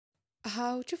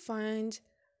How to find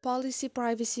policy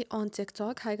privacy on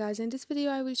TikTok. Hi guys, in this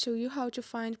video I will show you how to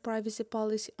find privacy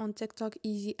policy on TikTok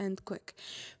easy and quick.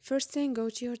 First thing, go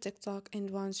to your TikTok,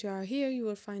 and once you are here you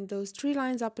will find those three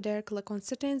lines up there. Click on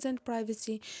settings and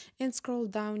privacy and scroll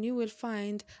down. You will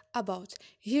find about.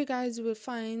 Here guys you will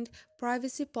find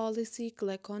privacy policy.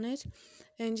 Click on it,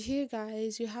 and here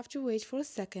guys you have to wait for a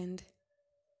second.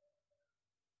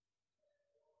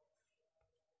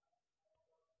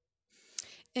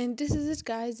 And this is it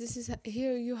guys, this is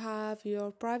here you have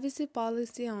your privacy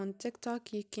policy on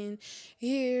TikTok. You can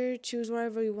here choose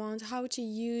wherever you want how to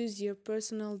use your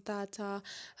personal data,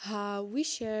 how we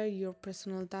share your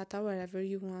personal data wherever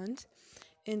you want.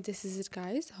 And this is it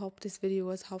guys, hope this video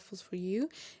was helpful for you.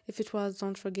 If it was,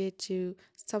 don't forget to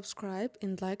subscribe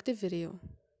and like the video.